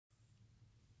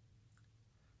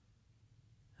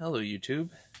Hello YouTube.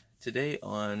 Today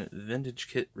on Vintage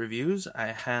Kit Reviews I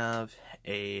have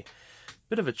a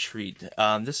bit of a treat.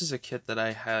 This is a kit that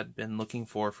I had been looking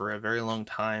for a very long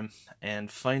time,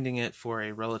 and finding it for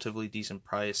a relatively decent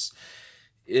price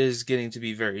is getting to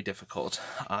be very difficult.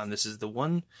 This is the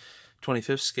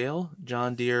 1/25th scale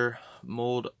John Deere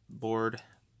Moldboard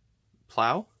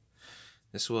Plow.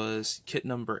 This was kit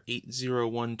number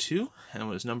 8012 and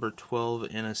was number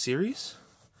 12 in a series.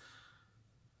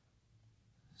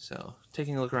 So,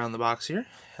 taking a look around the box here,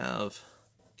 have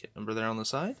kit number there on the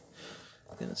side.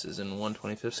 Again, this is in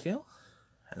 1/25th scale.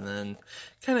 And then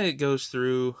kind of goes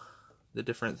through the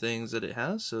different things that it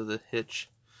has. So the hitch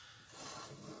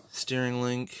steering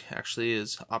link actually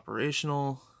is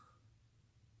operational.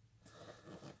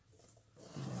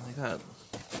 Like that.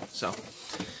 So,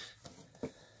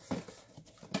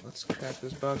 let's crack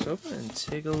this box open and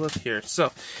take a look here.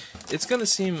 So, it's going to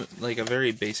seem like a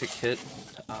very basic kit.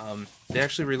 They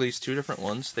actually released two different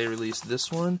ones. They released this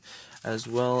one as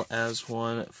well as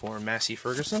one for Massey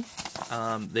Ferguson.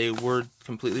 They were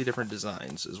completely different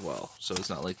designs as well. So it's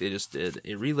not like they just did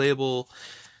a relabel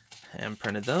and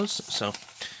printed those. So you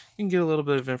can get a little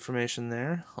bit of information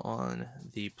there on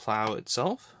the plow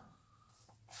itself.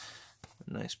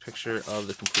 A nice picture of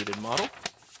the completed model.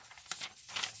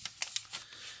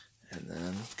 And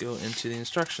then go into the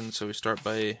instructions. So we start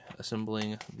by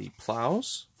assembling the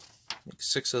plows. Make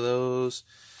 6 of those,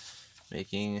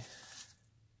 making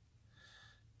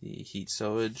the heat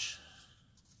stowage,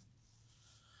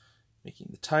 making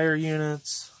the tire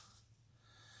units,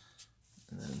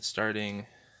 and then starting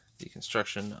the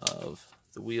construction of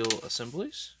the wheel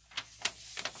assemblies.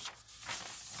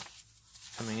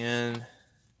 Coming in,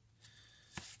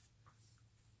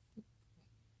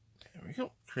 there we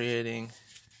go, creating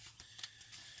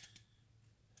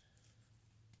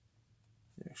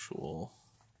the actual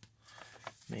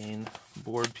main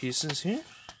board pieces here.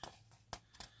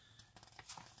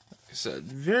 Like I said,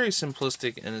 very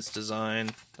simplistic in its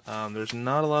design. There's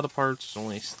not a lot of parts.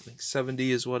 Only like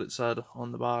 70 is what it said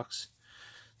on the box.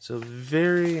 So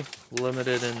very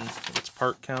limited in its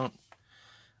part count.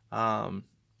 But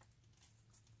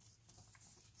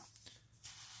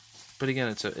again,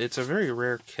 it's a very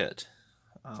rare kit.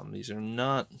 These are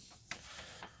not,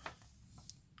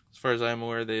 as far as I'm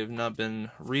aware, they have not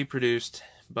been reproduced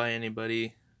by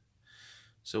anybody.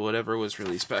 So whatever was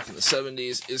released back in the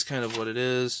 70s is kind of what it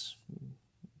is.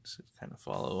 So kind of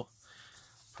follow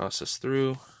process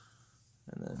through,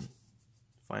 and then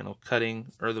final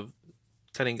cutting, or the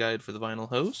cutting guide for the vinyl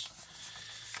hose.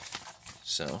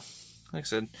 So, like I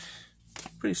said,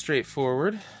 pretty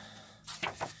straightforward.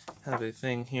 Have a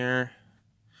thing here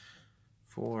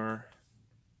for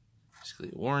basically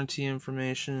warranty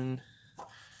information.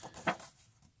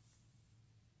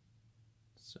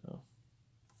 So,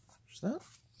 there's that.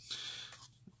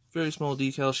 Very small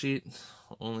decal sheet,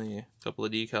 only a couple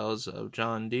of decals of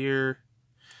John Deere,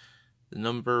 the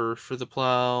number for the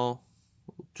plow,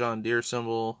 John Deere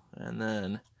symbol, and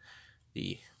then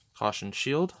the caution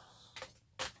shield.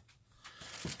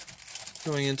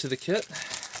 Going into the kit,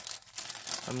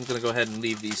 I'm going to go ahead and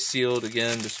leave these sealed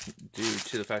again, just due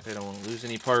to the fact I don't want to lose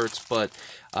any parts, but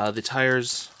the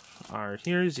tires are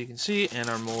here, as you can see, and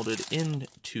are molded in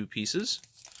 2 pieces.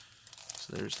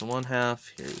 So there's the one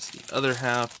half, here's the other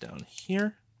half down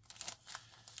here.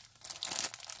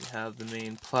 We have the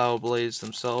main plow blades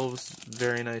themselves,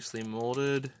 very nicely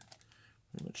molded.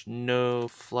 Pretty much no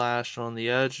flash on the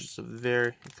edge.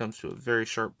 It comes to a very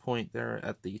sharp point there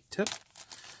at the tip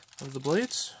of the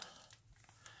blades.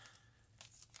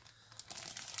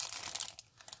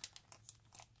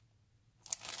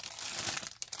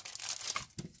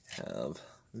 Have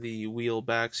the wheel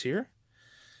backs here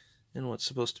in what's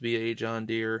supposed to be a John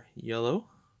Deere yellow.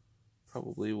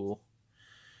 Probably will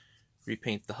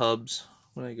repaint the hubs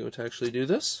when I go to actually do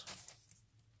this.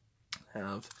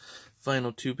 Have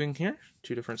vinyl tubing here,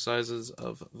 2 different sizes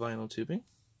of vinyl tubing,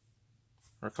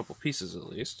 or a couple pieces at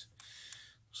least.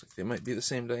 Looks like they might be the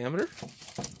same diameter.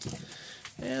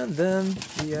 And then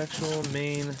the actual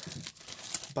main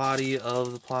body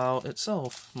of the plow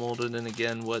itself, molded in,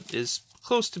 again, what is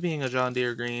close to being a John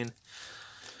Deere green.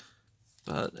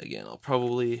 But again, I'll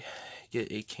probably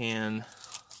get a can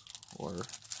or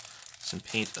some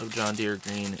paint of John Deere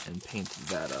green and paint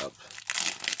that up.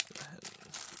 Go ahead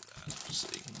and so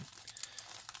you can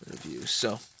review.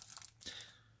 So,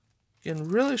 again,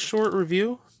 really short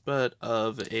review, but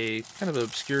of a kind of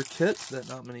obscure kit that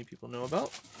not many people know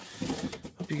about.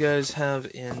 Hope you guys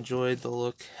have enjoyed the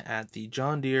look at the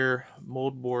John Deere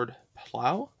Moldboard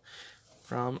Plow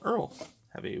from Earl.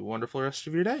 Have a wonderful rest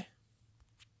of your day.